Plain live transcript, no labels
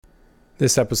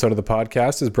This episode of the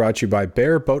podcast is brought to you by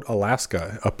Bear Boat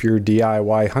Alaska. Up your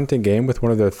DIY hunting game with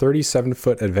one of their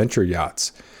 37-foot adventure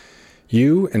yachts.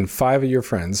 You and 5 of your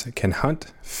friends can hunt,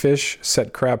 fish,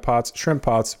 set crab pots, shrimp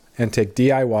pots, and take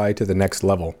DIY to the next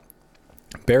level.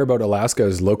 Bear Boat Alaska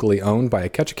is locally owned by a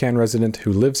Ketchikan resident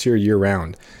who lives here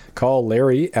year-round. Call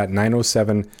Larry at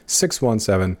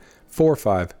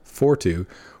 907-617-4542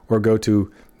 or go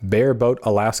to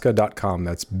bearboatalaska.com.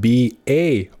 That's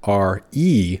B-A-R-E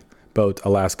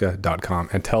boatalaska.com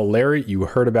and tell Larry you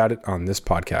heard about it on this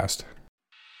podcast.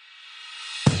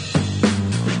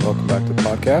 Welcome back to the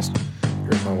podcast.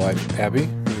 Here's my wife, Abby,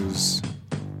 who's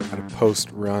had a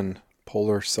post-run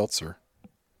polar seltzer,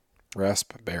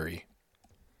 raspberry.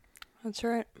 That's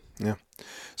right. Yeah.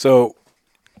 So,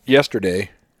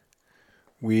 yesterday,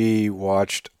 we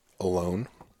watched Alone.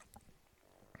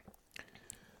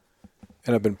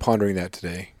 And I've been pondering that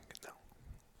today.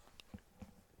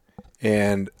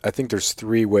 And I think there's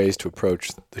 3 ways to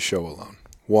approach the show Alone.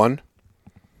 1,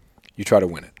 you try to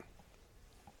win it.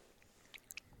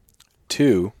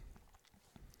 2,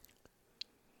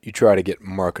 you try to get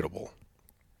marketable.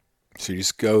 So you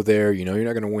just go there, you know you're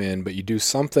not going to win, but you do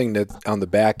something that on the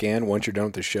back end, once you're done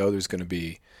with the show, there's going to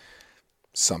be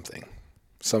something.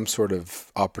 Some sort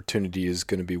of opportunity is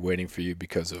going to be waiting for you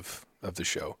because of the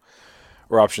show.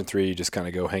 Or option 3, you just kind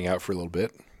of go hang out for a little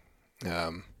bit.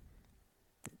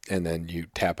 And then you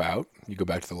tap out, you go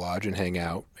back to the lodge and hang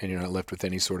out, and you're not left with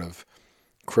any sort of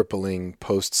crippling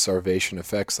post-starvation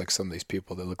effects like some of these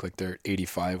people that look like they're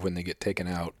 85 when they get taken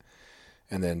out.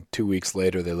 And then 2 weeks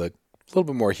later, they look a little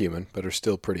bit more human, but are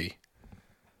still pretty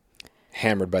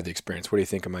hammered by the experience. What do you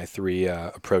think of my 3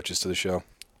 approaches to the show?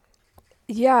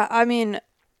 Yeah, I mean,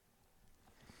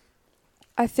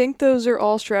 I think those are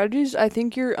all strategies. I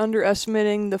think you're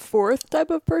underestimating the 4th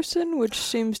type of person, which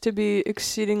seems to be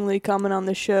exceedingly common on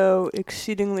the show,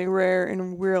 exceedingly rare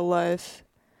in real life,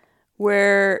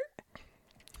 where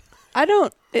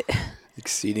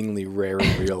exceedingly rare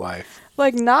in real life.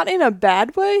 Like, not in a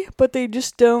bad way, but they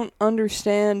just don't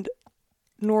understand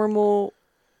normal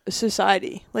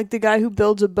society. Like, the guy who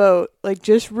builds a boat, like,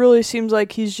 just really seems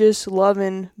like he's just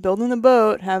loving building the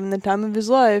boat, having the time of his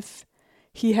life.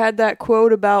 He had that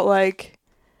quote about, like,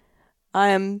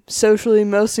 I am socially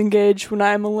most engaged when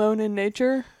I am alone in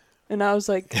nature. And I was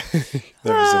like, that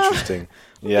was interesting.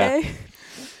 Yeah. Okay.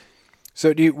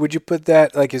 So would you put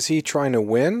that, like, is he trying to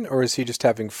win, or is he just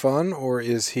having fun, or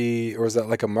is that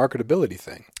like a marketability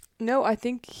thing? No, I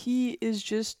think he is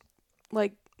just,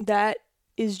 like, that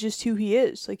is just who he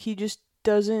is. Like, he just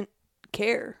doesn't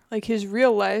care. Like, his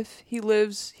real life,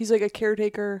 he's like a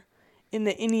caretaker in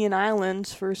the Indian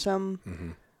Islands for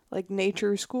some, like,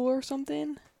 nature school or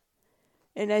something.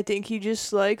 And I think he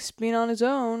just likes being on his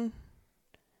own.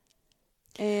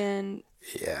 And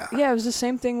yeah, it was the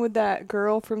same thing with that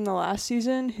girl from the last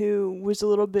season who was a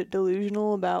little bit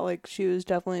delusional about, like, she was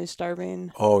definitely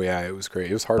starving. Oh, yeah, it was great.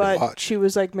 It was hard to watch. But she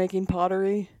was, like, making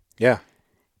pottery. Yeah,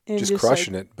 and just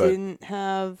crushing like, it. But didn't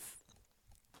have,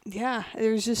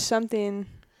 there's just something.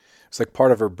 It's like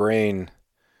part of her brain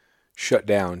shut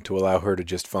down to allow her to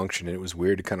just function, and it was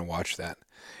weird to kind of watch that.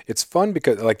 It's fun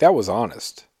because, like, that was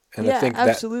honest. And yeah, I think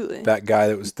absolutely. that guy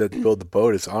that built the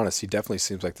boat is honest. He definitely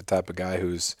seems like the type of guy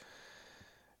who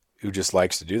just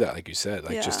likes to do that, like you said,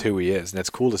 like just who he is. And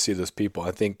it's cool to see those people.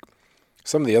 I think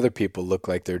some of the other people look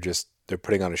like they're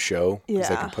putting on a show because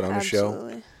they can put on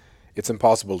absolutely. a show. It's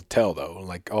impossible to tell, though.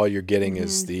 Like, all you're getting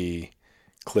is the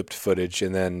clipped footage,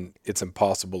 and then it's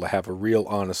impossible to have a real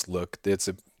honest look.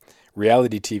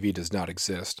 Reality TV does not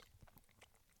exist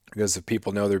because if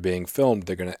people know they're being filmed,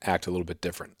 they're going to act a little bit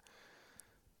different.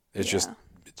 It's just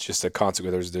a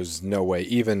consequence. There's no way.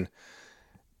 Even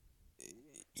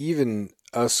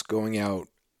us going out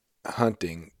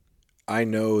hunting, I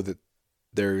know that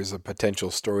there's a potential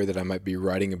story that I might be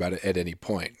writing about it at any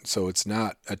point. So it's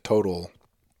not a total.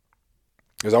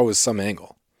 There's always some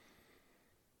angle.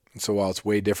 And so while it's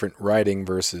way different writing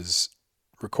versus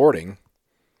recording,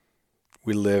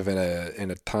 we live in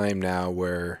a time now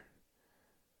where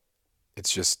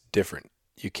it's just different.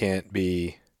 You can't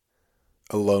be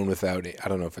alone without, I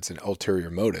don't know if it's an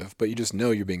ulterior motive, but you just know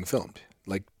you're being filmed,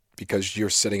 like, because you're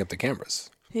setting up the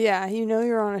cameras. Yeah, you know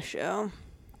you're on a show.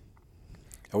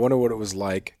 I wonder what it was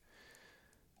like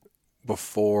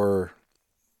before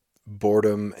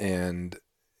boredom and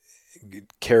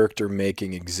character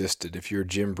making existed. If you're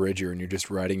Jim Bridger and you're just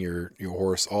riding your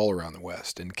horse all around the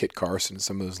West, and Kit Carson and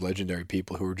some of those legendary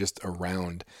people who are just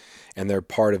around, and they're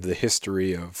part of the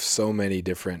history of so many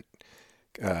different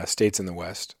states in the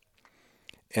West.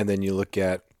 And then you look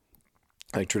at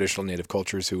like traditional native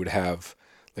cultures who would have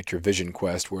like your vision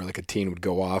quest where like a teen would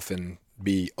go off and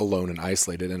be alone and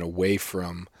isolated and away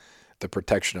from the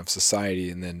protection of society,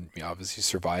 and then obviously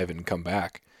survive and come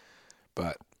back.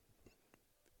 But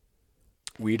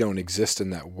we don't exist in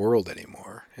that world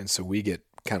anymore, and so we get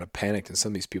kind of panicked, and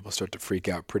some of these people start to freak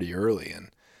out pretty early,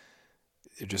 and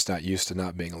they're just not used to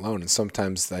not being alone. And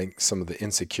sometimes some of the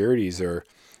insecurities are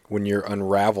when you're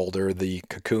unraveled, or the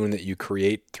cocoon that you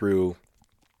create through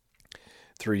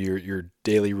your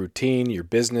daily routine, your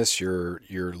business, your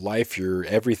life, your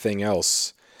everything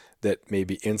else that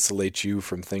maybe insulates you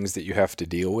from things that you have to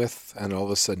deal with. And all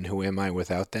of a sudden, who am I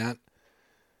without that?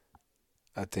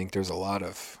 I think there's a lot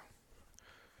of,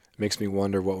 it makes me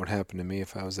wonder what would happen to me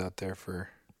if I was out there for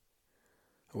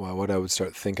a while, what I would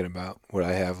start thinking about. Would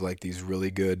I have like these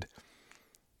really good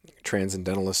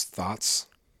transcendentalist thoughts?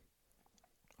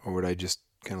 Or would I just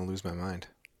kind of lose my mind?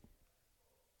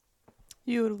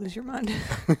 You would lose your mind.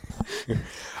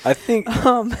 I think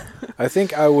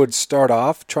I would start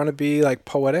off trying to be like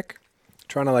poetic,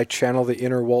 trying to like channel the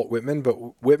inner Walt Whitman. But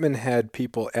Whitman had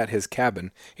people at his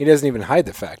cabin. He doesn't even hide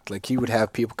the fact. Like, he would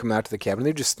have people come out to the cabin. And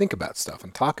they'd just think about stuff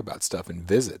and talk about stuff and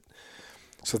visit.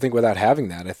 So I think without having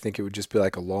that, I think it would just be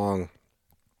like a long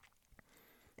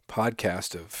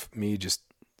podcast of me just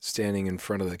standing in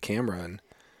front of the camera. And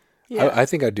yeah. I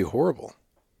think I'd do horrible.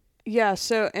 Yeah.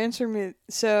 So answer me.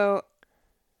 So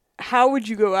how would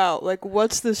you go out? Like,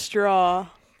 what's the straw?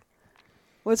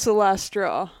 What's the last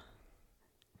straw?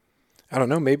 I don't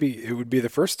know. Maybe it would be the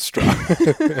first straw.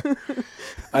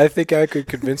 I think I could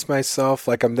convince myself,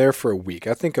 like, I'm there for a week.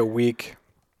 I think a week,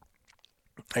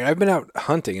 like, I've been out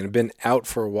hunting and been out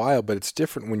for a while, but it's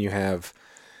different when you have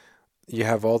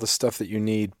all the stuff that you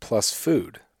need plus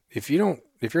food. If you're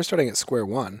starting at square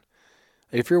one,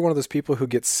 if you're one of those people who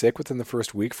gets sick within the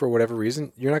first week for whatever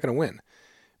reason, you're not going to win.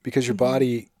 Because your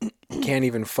body can't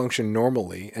even function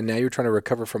normally, and now you're trying to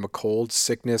recover from a cold,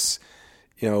 sickness,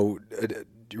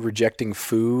 rejecting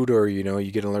food, or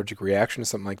you get an allergic reaction or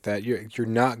something like that. You're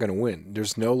not going to win.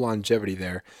 There's no longevity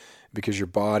there, because your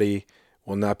body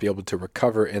will not be able to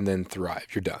recover and then thrive.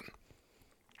 You're done.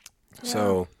 Yeah.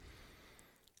 So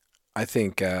I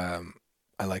think I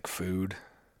like food,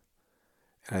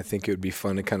 and I think it would be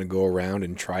fun to kind of go around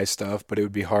and try stuff, but it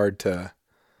would be hard to.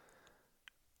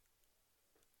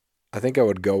 I think I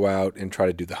would go out and try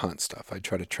to do the hunt stuff. I'd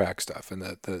try to track stuff,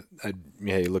 and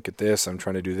hey, look at this. I'm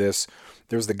trying to do this.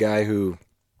 There was the guy who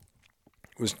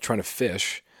was trying to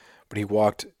fish, but he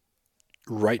walked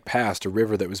right past a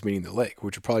river that was meeting the lake,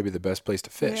 which would probably be the best place to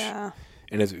fish. Yeah.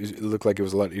 And it looked like it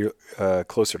was a lot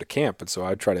closer to camp, and so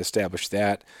I'd try to establish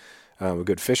that, a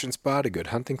good fishing spot, a good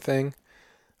hunting thing.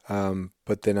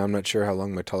 But then I'm not sure how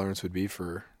long my tolerance would be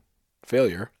for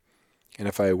failure. And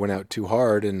if I went out too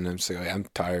hard and I'm saying, I'm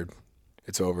tired,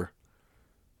 it's over,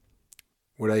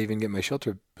 would I even get my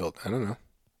shelter built? I don't know.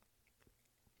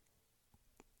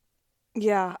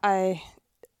 Yeah, I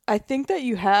think that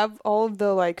you have all of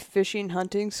the like fishing,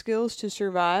 hunting skills to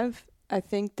survive. I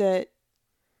think that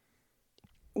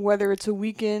whether it's a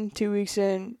week in, 2 weeks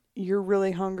in, you're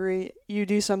really hungry, you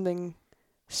do something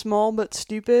small but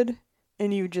stupid,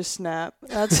 and you just snap.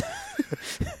 That's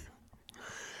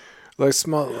like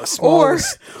small. Or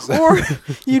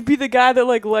you'd be the guy that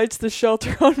like lights the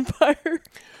shelter on fire.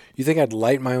 You think I'd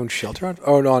light my own shelter on?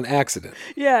 Oh, no, on accident.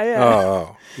 Yeah.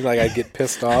 Oh. Like I'd get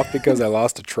pissed off because I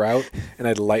lost a trout and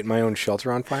I'd light my own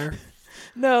shelter on fire?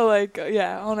 No, like,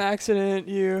 yeah, on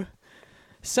accident,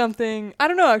 something, I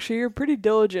don't know, actually, you're pretty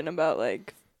diligent about,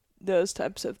 like, those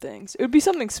types of things. It would be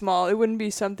something small. It wouldn't be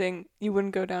something, you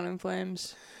wouldn't go down in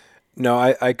flames. No,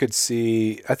 I could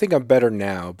see, I think I'm better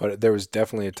now, but there was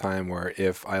definitely a time where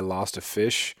if I lost a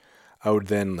fish, I would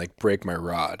then, like, break my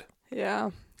rod.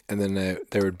 Yeah. And then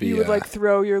there would be... You would, like,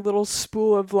 throw your little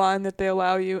spool of line that they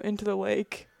allow you into the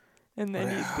lake, and then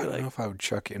you'd be like... I don't know if I would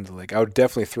chuck it into the lake. I would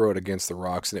definitely throw it against the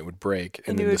rocks, and it would break.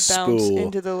 And then the spool... bounce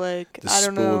into the lake. I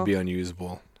don't know. The spool would be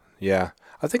unusable. Yeah.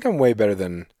 I think I'm way better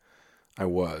than I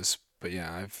was, but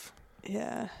yeah,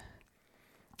 Yeah.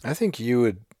 I think you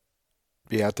would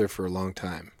be out there for a long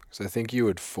time, because I think you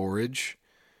would forage.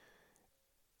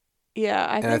 Yeah,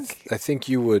 I think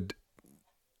you would...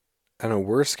 I don't know,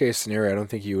 worst case scenario, I don't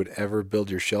think you would ever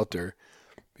build your shelter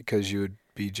because you would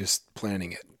be just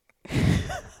planning it.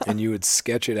 And you would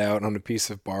sketch it out on a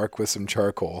piece of bark with some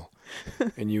charcoal.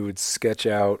 And you would sketch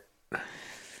out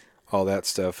all that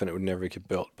stuff and it would never get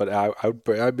built. But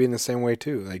I'd be in the same way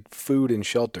too. Like food and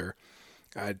shelter,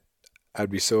 I'd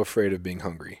be so afraid of being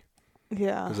hungry.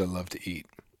 Yeah. Because I love to eat.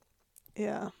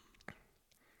 Yeah.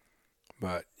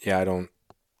 But yeah, I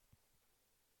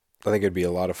think it'd be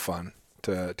a lot of fun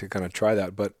to kind of try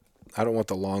that, but I don't want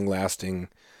the long-lasting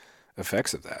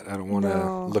effects of that. I don't want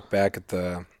to look back at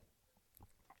the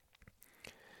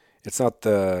it's not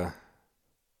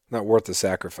worth the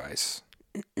sacrifice.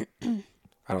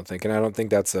 I don't think, and I don't think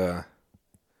that's a.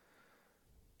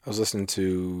 I was listening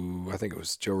to, I think it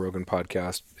was Joe Rogan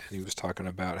podcast, and he was talking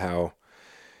about how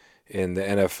in the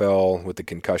NFL with the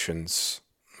concussions,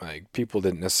 like people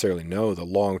didn't necessarily know the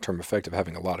long-term effect of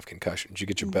having a lot of concussions. You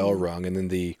get your bell rung, and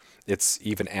then it's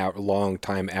even a long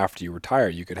time after you retire,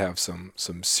 you could have some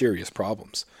serious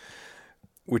problems,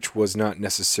 which was not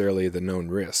necessarily the known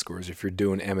risk. Whereas if you're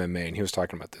doing MMA, and he was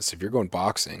talking about this, if you're going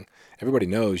boxing, everybody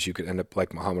knows you could end up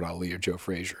like Muhammad Ali or Joe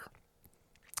Frazier.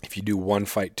 If you do one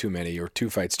fight too many or two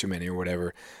fights too many or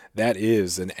whatever, that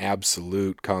is an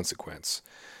absolute consequence.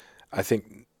 I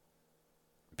think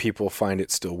people find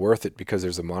it still worth it because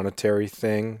there's a monetary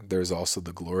thing. There's also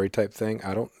the glory type thing.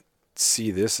 I don't see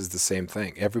this as the same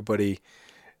thing. Everybody,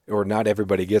 or not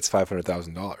everybody, gets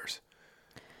 $500,000.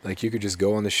 Like you could just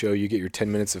go on the show, you get your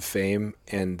 10 minutes of fame,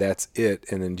 and that's it.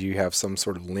 And then do you have some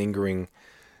sort of lingering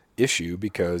issue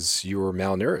because you were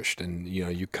malnourished and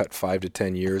you cut 5 to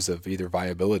 10 years of either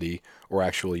viability or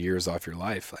actual years off your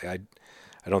life? I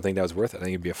don't think that was worth it. I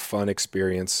think it'd be a fun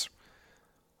experience.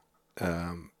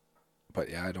 But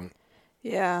yeah, I don't.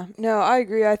 Yeah, no, I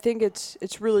agree. I think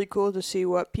it's really cool to see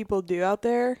what people do out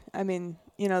there. I mean,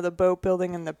 the boat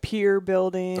building and the pier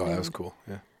building. Oh, that was cool.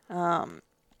 Yeah.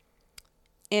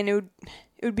 And it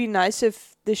would be nice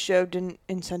if this show didn't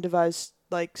incentivize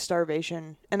like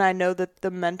starvation. And I know that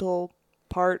the mental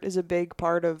part is a big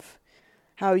part of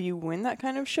how you win that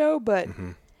kind of show, but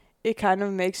it kind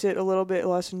of makes it a little bit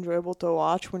less enjoyable to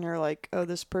watch when you're like, oh,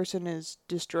 this person is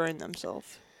destroying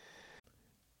themselves.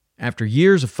 After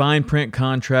years of fine print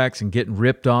contracts and getting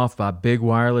ripped off by big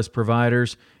wireless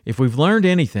providers, if we've learned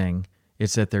anything,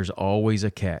 it's that there's always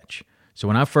a catch. So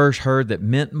when I first heard that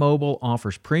Mint Mobile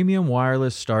offers premium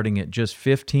wireless starting at just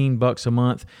 $15 a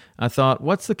month, I thought,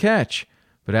 what's the catch?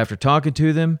 But after talking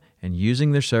to them and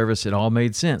using their service, it all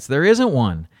made sense. There isn't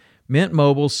one. Mint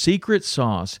Mobile's secret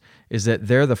sauce is that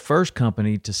they're the first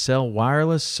company to sell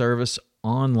wireless service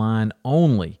online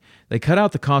only. They cut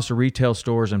out the cost of retail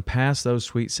stores and pass those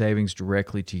sweet savings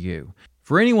directly to you.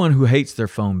 For anyone who hates their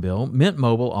phone bill, Mint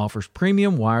Mobile offers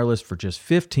premium wireless for just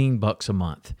 $15 a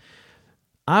month.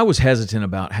 I was hesitant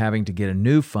about having to get a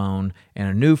new phone and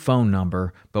a new phone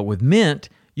number, but with Mint,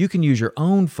 you can use your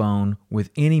own phone with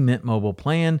any Mint Mobile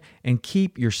plan and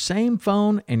keep your same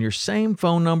phone and your same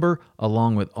phone number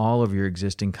along with all of your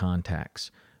existing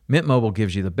contacts. Mint Mobile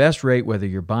gives you the best rate whether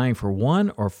you're buying for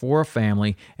one or for a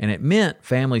family, and at Mint,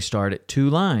 families start at 2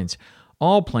 lines.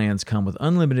 All plans come with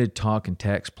unlimited talk and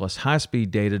text plus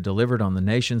high-speed data delivered on the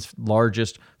nation's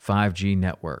largest 5G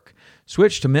network.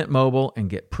 Switch to Mint Mobile and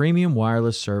get premium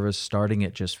wireless service starting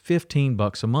at just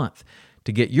 $15 a month.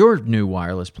 To get your new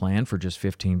wireless plan for just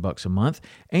 $15 a month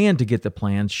and to get the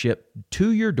plan shipped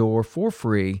to your door for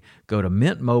free, go to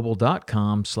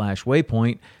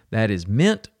mintmobile.com/waypoint. That is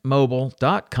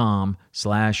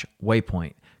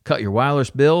mintmobile.com/waypoint. Cut your wireless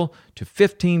bill to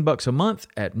 $15 a month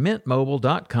at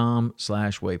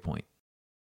mintmobile.com/waypoint.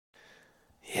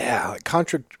 Yeah, like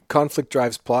conflict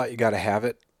drives plot. You got to have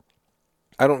it.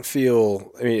 I don't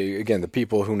feel. I mean, again, the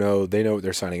people who know, they know what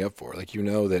they're signing up for. Like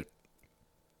that.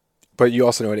 But you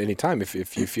also know at any time, if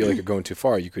you feel like you're going too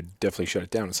far, you could definitely shut it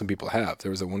down. And some people have.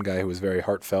 There was one guy who was very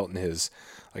heartfelt in his,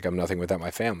 like, I'm nothing without my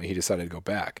family. He decided to go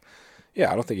back.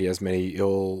 Yeah, I don't think he has many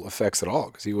ill effects at all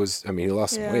because he lost some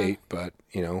weight, but,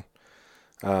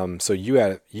 so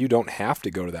you don't have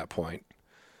to go to that point.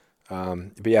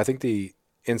 But yeah, I think the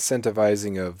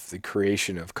incentivizing of the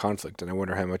creation of conflict, and I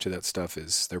wonder how much of that stuff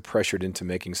is they're pressured into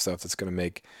making stuff that's going to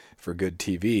make for good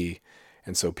TV.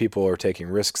 And so people are taking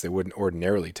risks they wouldn't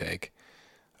ordinarily take.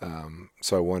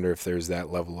 So I wonder if there's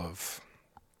that level of.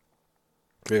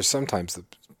 There's sometimes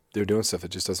they're doing stuff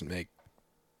that just doesn't make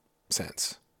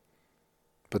sense.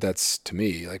 But that's, to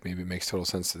me, like maybe it makes total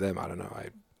sense to them. I don't know.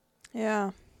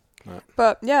 Yeah.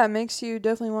 But yeah, it makes you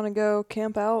definitely want to go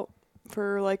camp out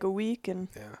for like a week and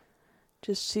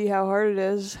just see how hard it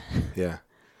is. Yeah.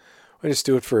 I just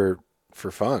do it for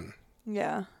fun.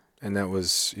 Yeah. And that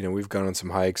was, we've gone on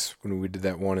some hikes when we did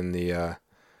that one in the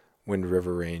Wind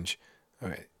River Range. All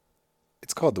right.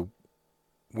 It's called the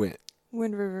Wind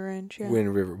River Range, yeah.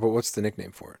 Wind River. But what's the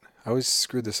nickname for it? I always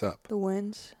screw this up. The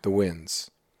Winds. The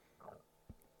Winds.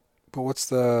 But what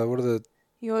are the...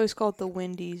 You always call it the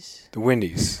Windies. The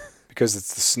Windies. Because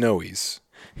it's the Snowies.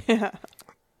 Yeah.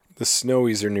 The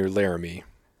Snowies are near Laramie.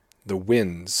 The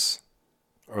Winds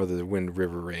are the Wind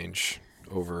River Range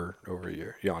over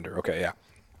yonder. Okay, yeah.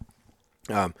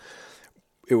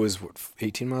 It was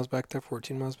 18 miles back there,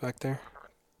 14 miles back there,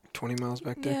 20 miles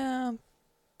back there? Yeah,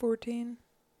 14.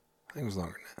 I think it was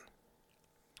longer than that.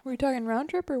 Were you talking round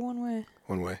trip or one way?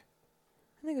 One way.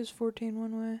 think it was 14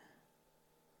 one way.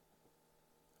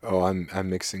 Oh, I'm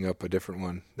mixing up a different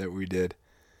one that we did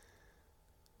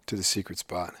to the secret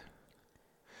spot.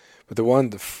 But the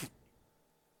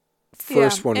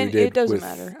first one we and did it doesn't with,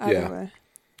 matter either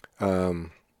way.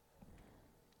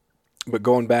 But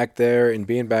going back there and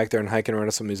being back there and hiking around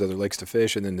to some of these other lakes to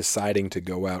fish and then deciding to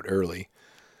go out early.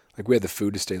 Like we had the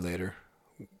food to stay later,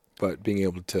 but being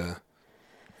able to,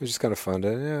 it was just kind of fun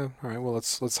to, all right, well,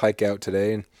 let's hike out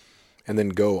today and then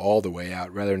go all the way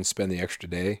out rather than spend the extra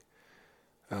day.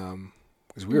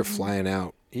 Because we were flying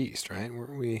out east, right?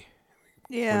 Weren't we?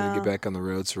 Yeah. Wanted to get back on the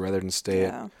road, so rather than stay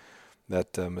at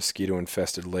that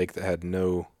mosquito-infested lake that had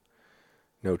no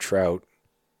trout,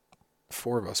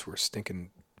 4 of us were stinking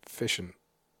fishing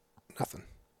nothing.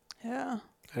 Yeah.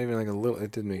 Not even like a little.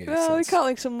 It didn't make any Well, sense. we caught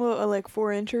like some little, like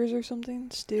 4 inches or something.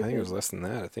 Stupid. I think it was less than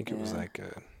that. I think it was Yeah. like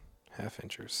half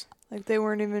inches. Like they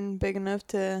weren't even big enough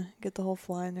to get the whole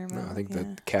fly in their No, mouth. I think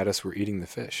the caddis were eating the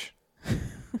fish.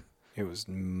 It was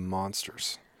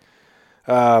monsters.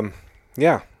 Yeah.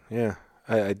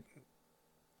 I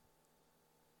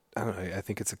don't know. I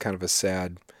think it's a kind of a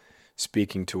sad,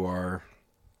 speaking to our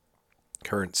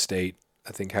current state,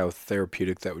 I think how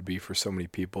therapeutic that would be for so many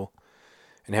people.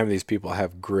 And having these people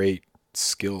have great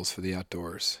skills for the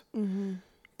outdoors. Mm-hmm.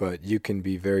 But you can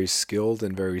be very skilled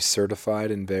and very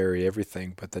certified and very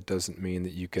everything, but that doesn't mean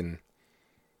that you can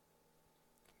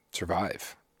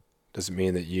survive. Doesn't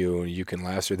mean that you can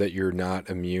last or that you're not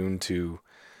immune to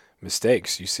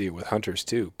mistakes. You see it with hunters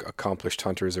too. Accomplished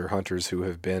hunters or hunters who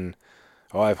have been,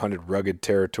 I've hunted rugged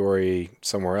territory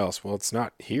somewhere else. Well, it's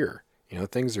not here.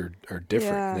 Things are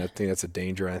different. Yeah. And I think that's a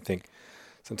danger. And I think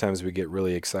sometimes we get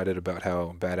really excited about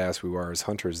how badass we are as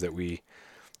hunters that we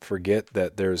forget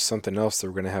that there's something else that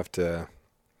we're going to have to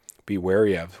be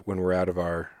wary of when we're out of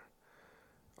our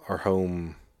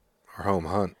home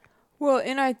hunt. Well,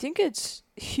 and I think it's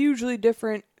hugely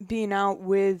different being out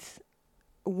with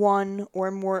one or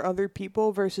more other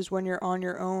people versus when you're on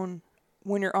your own.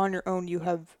 When you're on your own, you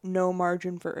have no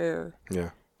margin for error. Yeah.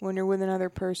 When you're with another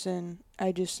person,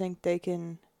 I just think they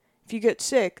can, if you get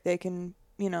sick, they can,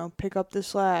 pick up the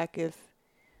slack. If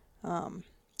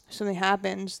something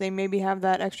happens, they maybe have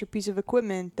that extra piece of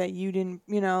equipment that you didn't,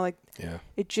 Yeah.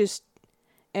 it just,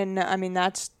 and I mean,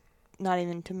 that's not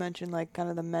even to mention like kind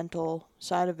of the mental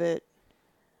side of it.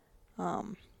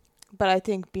 But I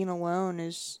think being alone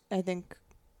is, I think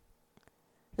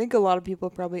a lot of people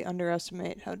probably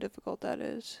underestimate how difficult that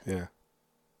is. Yeah.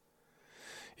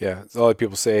 Yeah. A lot of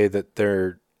people say that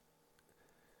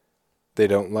they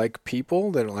don't like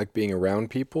people. They don't like being around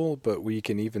people, but we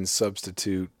can even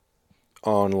substitute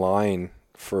online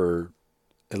for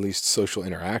at least social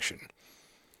interaction.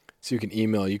 So you can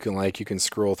email, you can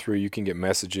scroll through, you can get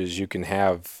messages, you can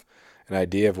have an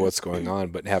idea of what's going on,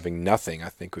 but having nothing, I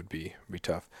think, would be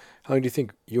tough. How long do you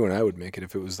think you and I would make it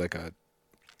if it was like a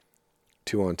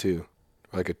 2-on-2,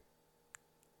 or like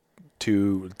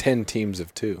 10 teams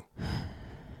of 2?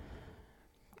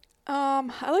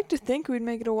 I like to think we'd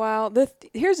make it a while.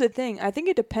 Here's the thing. I think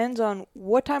it depends on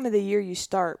what time of the year you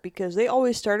start, because they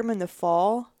always start them in the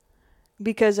fall,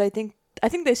 because I think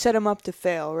they set them up to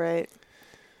fail, right?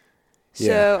 Yeah.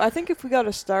 So I think if we got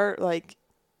to start like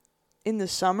in the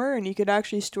summer and you could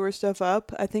actually store stuff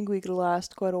up, I think we could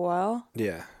last quite a while.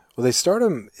 Yeah. Well, they start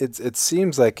them. It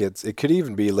seems like it could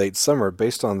even be late summer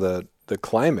based on the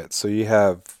climate. So you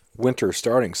have winter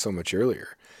starting so much earlier.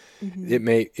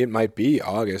 Mm-hmm. It might be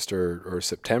August or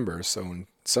September. So in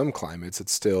some climates,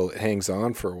 it hangs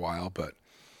on for a while. But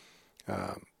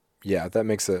that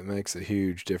makes a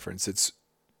huge difference. It's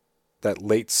that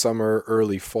late summer,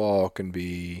 early fall can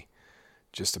be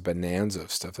just a bonanza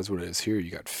of stuff. That's what it is here.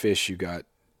 You got fish, you got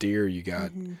deer, you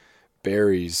got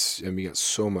berries. I mean, you got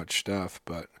so much stuff.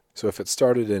 But so if it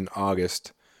started in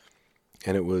August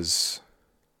and it was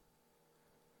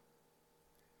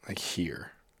like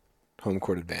here, home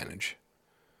court advantage.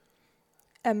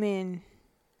 I mean,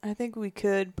 I think we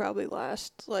could probably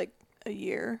last like a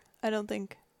year. I don't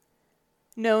think,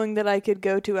 knowing that I could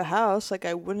go to a house, like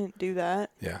I wouldn't do that.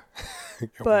 Yeah.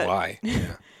 But why?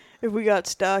 Yeah. If we got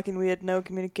stuck and we had no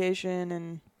communication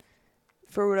and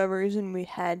for whatever reason we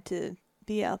had to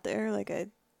be out there,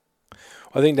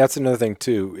 I think that's another thing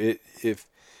too. If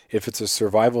it's a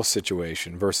survival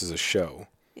situation versus a show.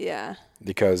 Yeah.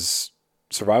 Because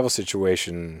survival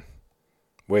situation,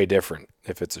 way different.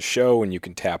 If it's a show and you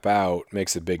can tap out,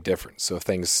 makes a big difference. So if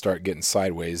things start getting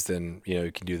sideways, then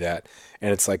you can do that.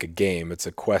 And it's like a game. It's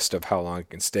a quest of how long you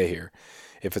can stay here.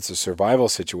 If it's a survival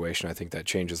situation, I think that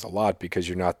changes a lot because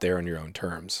you're not there on your own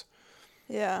terms.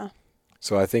 Yeah.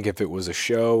 So I think if it was a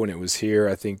show and it was here,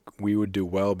 I think we would do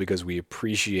well because we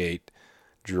appreciate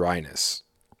dryness.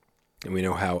 And we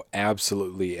know how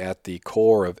absolutely at the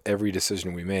core of every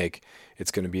decision we make,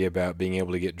 it's going to be about being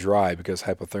able to get dry because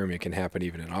hypothermia can happen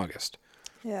even in August.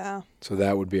 Yeah. So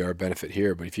that would be our benefit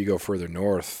here. But if you go further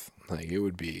north, like it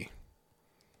would be,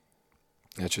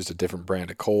 that's just a different brand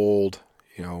of cold.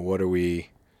 You know, what are we?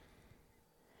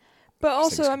 But These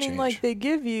also, things I could mean, change. like, they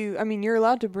give you, I mean, you're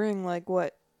allowed to bring, like,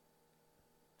 what?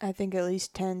 I think at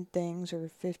least 10 things or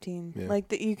 15. Yeah.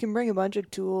 Like, you can bring a bunch of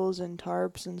tools and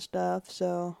tarps and stuff,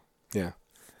 so. Yeah.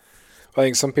 I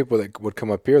think some people that would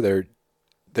come up here,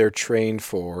 they're trained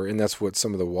for, and that's what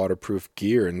some of the waterproof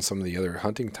gear and some of the other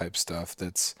hunting type stuff,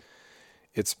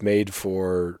 it's made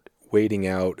for waiting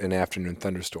out an afternoon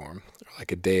thunderstorm,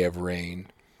 like a day of rain.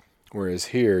 Whereas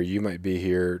here, you might be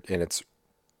here and it's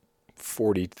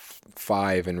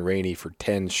 45 and rainy for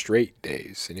 10 straight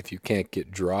days. And if you can't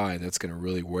get dry, that's going to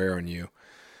really wear on you.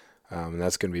 And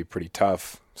that's going to be pretty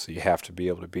tough. So you have to be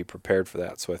able to be prepared for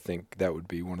that. So I think that would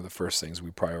be one of the first things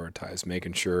we prioritize,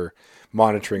 making sure,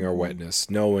 monitoring our wetness,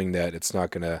 knowing that it's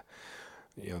not going to,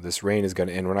 this rain is going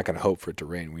to end. We're not going to hope for it to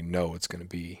rain. We know it's going to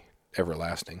be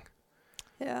everlasting.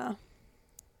 Yeah.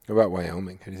 What about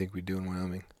Wyoming? How do you think we do in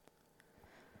Wyoming?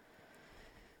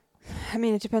 I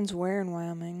mean, it depends where in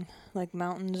Wyoming. Like,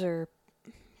 mountains or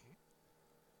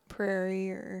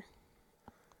prairie or...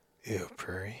 Ew,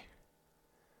 prairie.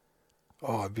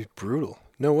 Oh, it'd be brutal.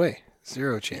 No way.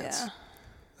 Zero chance. Yeah.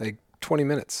 Like 20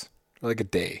 minutes. Or like a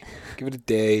day. Give it a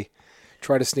day.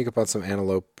 Try to sneak up on some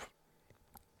antelope.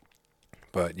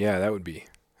 But yeah, that'd be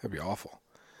awful.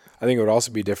 I think it would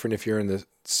also be different if you're in the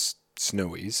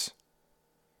Snowies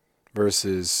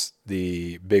versus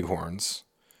the Bighorns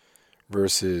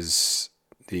versus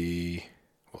the,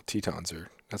 Tetons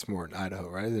that's more in Idaho,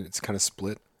 right? And it's kind of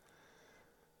split.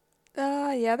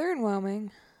 Yeah, they're in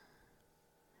Wyoming.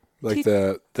 Like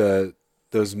the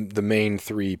main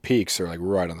three peaks are like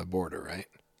right on the border, right?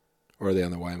 Or are they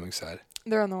on the Wyoming side?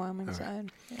 They're on the Wyoming Okay.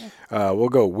 side. Yeah. We'll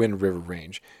go Wind River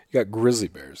Range. You got grizzly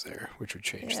bears there, which would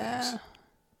change Yeah. things.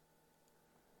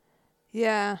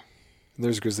 Yeah.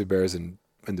 There's grizzly bears in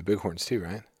the Bighorns too,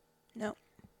 right? No.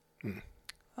 Hmm.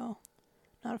 Oh,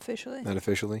 not officially. Not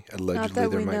officially. Allegedly, that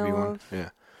there we might be know one. of. Yeah,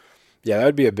 yeah, that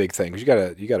would be a big thing because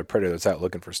you got a predator that's out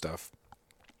looking for stuff.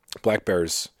 Black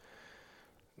bears,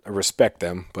 I respect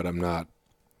them, but I'm not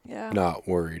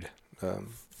worried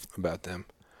about them.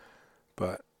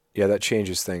 But yeah, that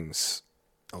changes things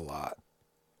a lot,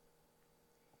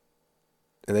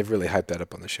 and they've really hyped that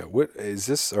up on the show. What is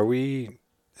this?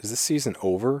 Is this season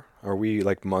over? Are we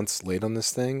like months late on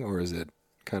this thing, or is it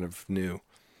kind of new?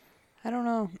 I don't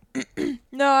know.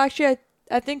 No, actually,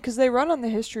 I think because they run on the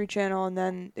History Channel and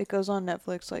then it goes on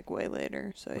Netflix like way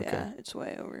later. So yeah, it's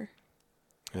way over.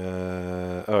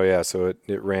 Oh yeah, so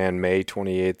it ran May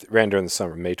 28th, ran during the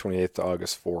summer, May 28th to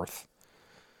August 4th.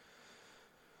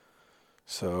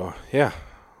 So yeah,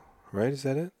 right? Is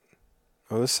that it?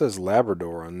 Oh, this says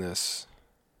Labrador on this.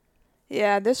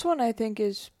 Yeah, this one I think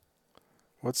is.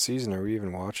 What season are we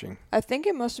even watching? I think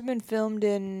it must have been filmed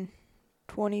in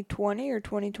 2020 or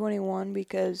 2021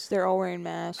 because they're all wearing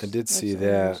masks. I did That's see the only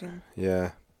that. reason.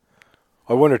 Yeah.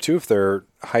 I wonder too if they're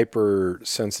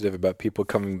hypersensitive about people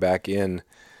coming back in.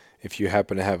 If you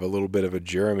happen to have a little bit of a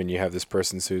germ and you have this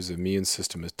person whose immune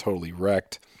system is totally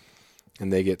wrecked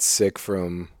and they get sick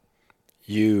from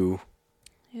you,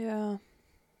 Yeah.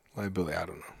 liability, I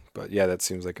don't know. But yeah, that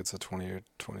seems like it's a 20 or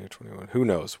 21. Who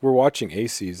knows? We're watching a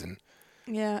season.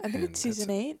 Yeah, I think And it's season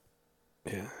 8.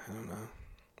 Yeah, I don't know.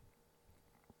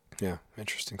 Yeah,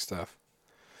 interesting stuff.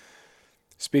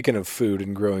 Speaking of food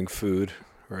and growing food,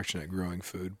 or actually not growing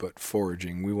food, but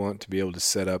foraging, we want to be able to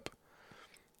set up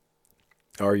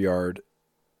our yard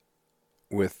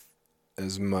with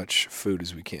as much food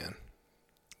as we can.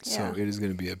 So Yeah. it is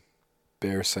going to be a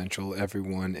bear central.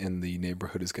 Everyone in the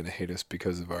neighborhood is going to hate us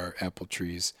because of our apple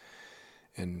trees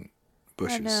and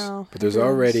bushes. I know. But there's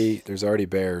Everyone's- already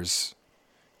bears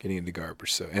getting into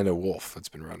garbage, so and a wolf that's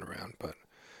been running around. But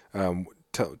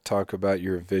talk about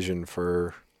your vision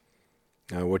for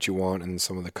what you want and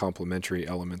some of the complementary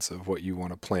elements of what you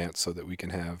want to plant, so that we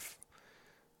can have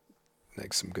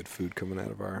like some good food coming out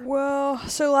of our. Well,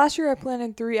 so last year I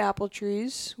planted 3 apple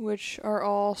trees, which are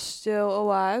all still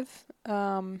alive.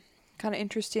 Kind of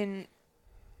interesting.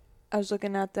 I was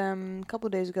looking at them a couple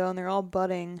of days ago, and they're all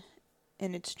budding,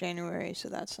 and it's January, so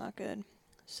that's not good.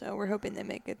 So we're hoping they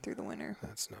make it through the winter.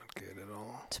 That's not good at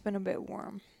all. It's been a bit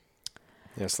warm.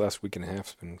 Yes, last week and a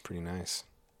half's been pretty nice,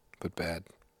 but bad.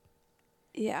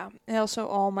 Yeah, and also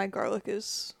all my garlic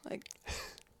is like,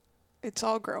 it's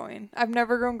all growing. I've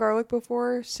never grown garlic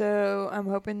before, so I'm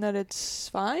hoping that it's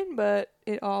fine, but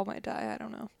it all might die. I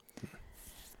don't know.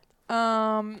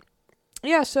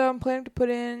 Yeah, so I'm planning to put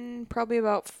in probably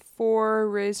about 4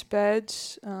 raised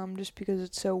beds, just because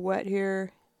it's so wet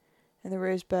here, and the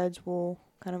raised beds will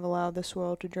kind of allow the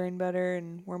soil to drain better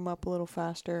and warm up a little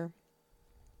faster.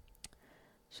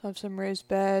 So I have some raised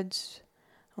beds.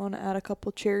 I want to add a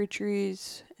couple cherry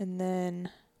trees, and then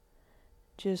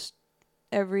just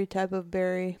every type of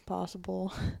berry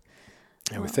possible.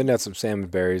 And we thinned out some salmon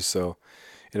berries, so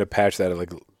in a patch that had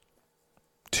like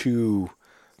 2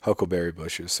 huckleberry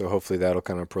bushes. So hopefully that'll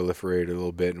kind of proliferate a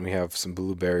little bit. And we have some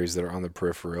blueberries that are on the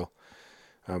peripheral.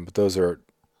 But those are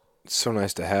so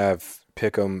nice to have.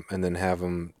 Pick them and then have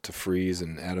them to freeze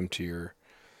and add them to your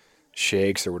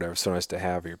shakes or whatever. So nice to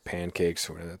have, or your pancakes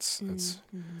or whatever.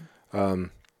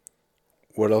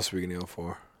 What else are we going to go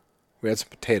for? We had some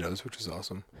potatoes, which is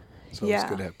awesome. So it's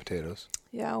good to have potatoes.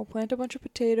 Yeah, I'll plant a bunch of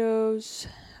potatoes.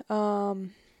 I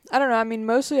don't know. I mean,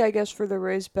 mostly I guess for the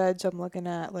raised beds, I'm looking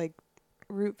at like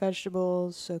root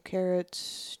vegetables, so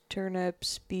carrots,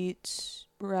 turnips, beets,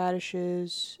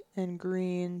 radishes, and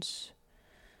greens.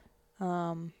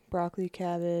 Broccoli,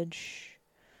 cabbage,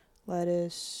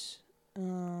 lettuce,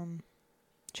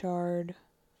 chard,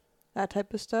 that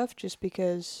type of stuff, just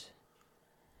because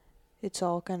it's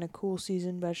all kind of cool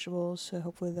season vegetables, so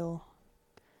hopefully they'll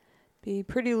be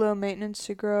pretty low maintenance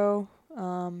to grow.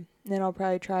 Then I'll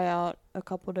probably try out a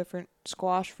couple different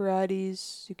squash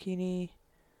varieties, zucchini,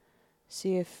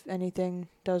 see if anything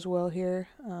does well here.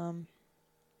 And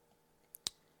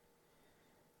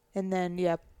then,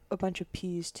 a bunch of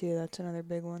peas too. That's another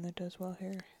big one that does well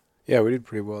here. Yeah, we did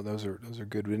pretty well. Those are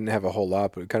good. We didn't have a whole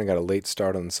lot, but we kind of got a late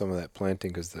start on some of that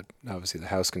planting because obviously the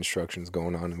house construction is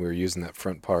going on, and we were using that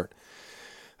front part.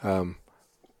 Do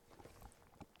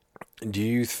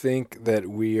you think that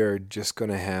we are just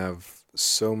going to have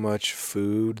so much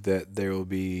food that there will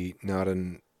be not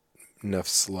enough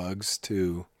slugs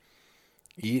to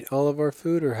eat all of our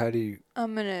food, or how are we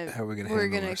going to handle We're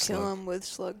gonna our kill slug? them with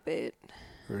slug bait.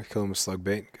 We're going to kill them with slug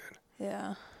bait? Good.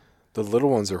 Yeah. The little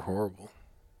ones are horrible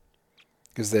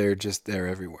because they're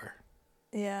everywhere.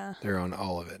 Yeah. They're on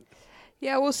all of it.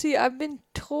 Yeah, we'll see. I've been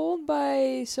told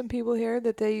by some people here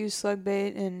that they use slug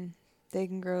bait and they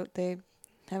can grow. They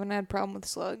haven't had a problem with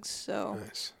slugs, so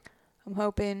Nice. I'm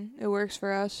hoping it works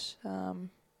for us.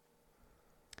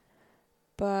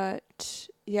 But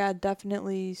yeah,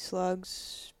 definitely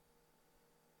slugs.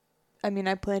 I mean,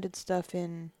 I planted stuff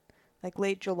in like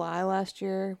late July last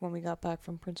year when we got back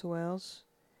from Prince of Wales,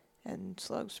 and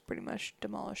slugs pretty much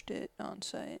demolished it on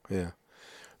site. Yeah.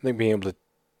 I think being able to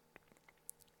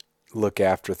look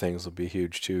after things will be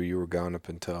huge too. You were gone up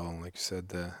until, like you said,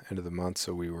 the end of the month,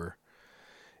 so it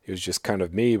was just kind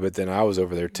of me, but then I was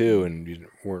over there too, and you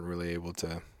weren't really able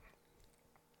to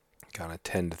kind of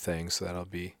tend to things, so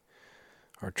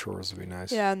our chores will be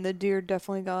nice. Yeah, and the deer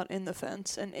definitely got in the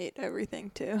fence and ate everything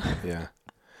too. Yeah.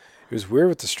 It was weird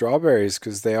with the strawberries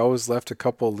because they always left a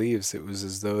couple of leaves. It was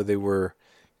as though they were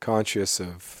conscious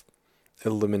of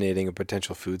eliminating a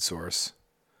potential food source.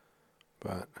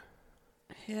 But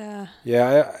Yeah.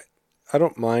 yeah, I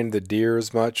don't mind the deer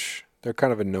as much. They're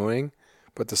kind of annoying,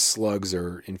 but the slugs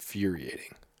are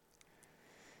infuriating.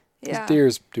 Yeah. Deer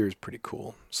is pretty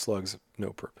cool. Slugs have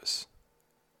no purpose.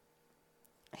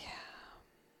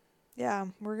 Yeah,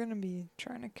 we're gonna be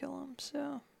trying to kill them,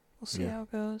 so we'll see how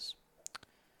it goes.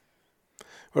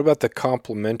 What about the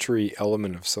complementary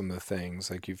element of some of the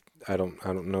things? Like I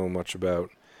don't know much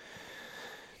about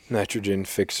nitrogen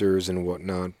fixers and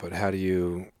whatnot, but how do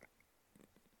you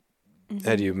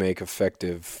make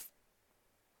effective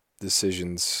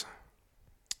decisions?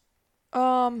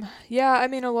 Yeah, I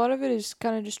mean, a lot of it is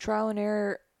kind of just trial and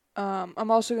error. I'm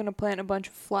also gonna plant a bunch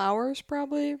of flowers,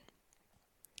 probably.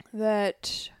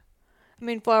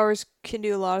 Flowers can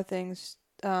do a lot of things.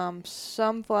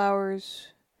 Some flowers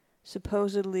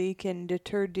supposedly can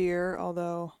deter deer,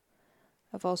 although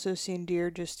I've also seen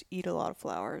deer just eat a lot of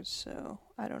flowers, so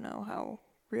I don't know how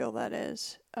real that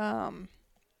is. And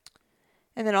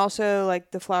then also,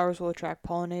 like, the flowers will attract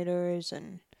pollinators,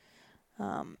 and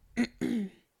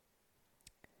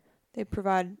they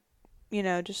provide,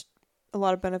 just a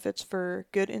lot of benefits for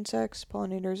good insects,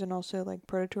 pollinators, and also, like,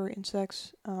 predatory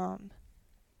insects.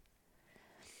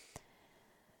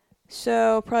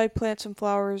 So I'll probably plant some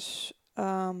flowers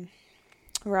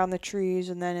around the trees,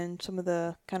 and then in some of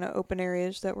the kind of open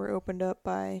areas that were opened up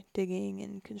by digging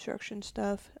and construction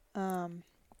stuff. And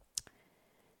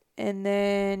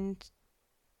then,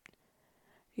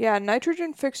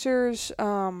 nitrogen fixers,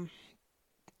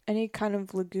 any kind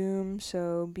of legume,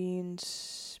 so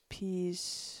beans,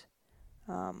 peas,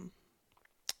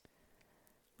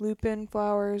 lupin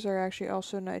flowers are actually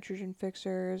also nitrogen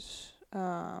fixers.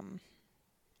 And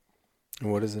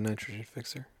what is a nitrogen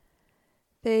fixer?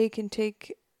 They can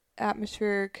take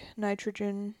atmospheric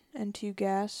nitrogen N2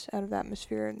 gas out of the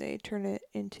atmosphere, and they turn it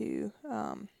into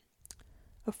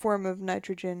a form of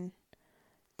nitrogen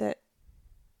that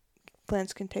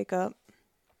plants can take up.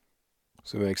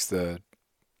 So it makes the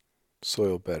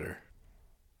soil better.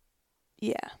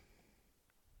 Yeah.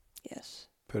 Yes.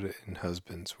 Put it in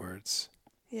husband's words.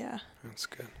 Yeah. That's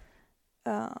good.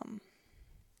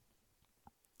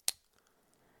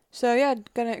 So yeah,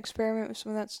 gonna experiment with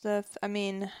some of that stuff. I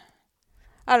mean,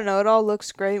 I don't know, it all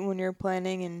looks great when you're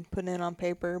planning and putting it on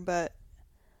paper, but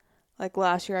like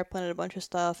last year I planted a bunch of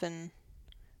stuff in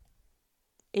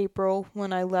April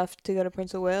when I left to go to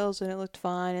Prince of Wales, and it looked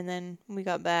fine, and then when we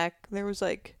got back there was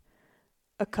like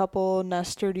a couple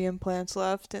nasturtium plants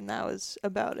left, and that was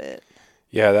about it.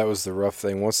 Yeah, that was the rough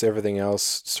thing. Once everything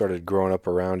else started growing up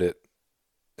around it,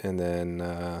 and then,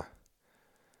 yeah,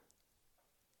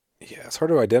 it's hard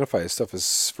to identify if stuff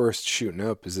is first shooting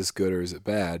up. Is this good or is it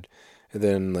bad? And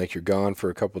then, like, you're gone for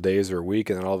a couple of days or a week,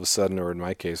 and then all of a sudden, or in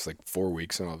my case, like 4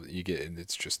 weeks, and you get, and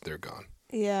it's just, they're gone.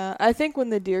 Yeah, I think when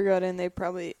the deer got in, they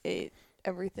probably ate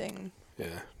everything.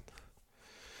 Yeah.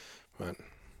 But,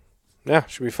 yeah,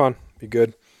 should be fun. Be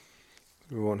good.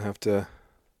 We won't have to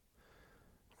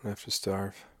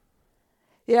starve.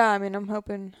 Yeah, I mean, I'm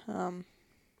hoping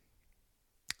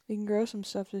we can grow some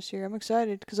stuff this year. I'm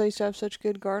excited because I used to have such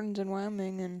good gardens in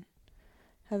Wyoming and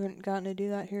haven't gotten to do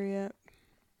that here yet.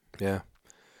 Yeah.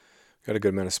 Got a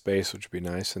good amount of space, which would be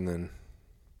nice, and then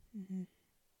be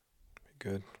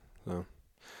good. So,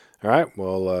 all right.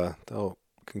 Well, that'll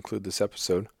conclude this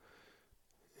episode.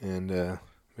 And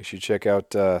make sure you check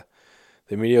out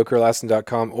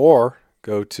themediocrealaskan.com or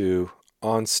go to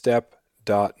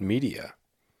onstep.media.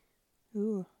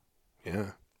 Ooh.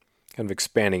 Yeah. Kind of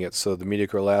expanding it. So the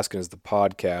Mediocre Alaskan is the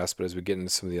podcast, but as we get into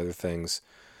some of the other things,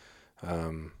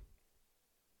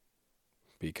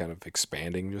 be kind of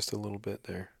expanding just a little bit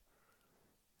there.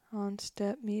 On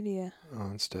Step Media.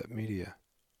 On Step Media.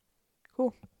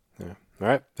 Cool. Yeah. All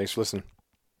right. Thanks for listening.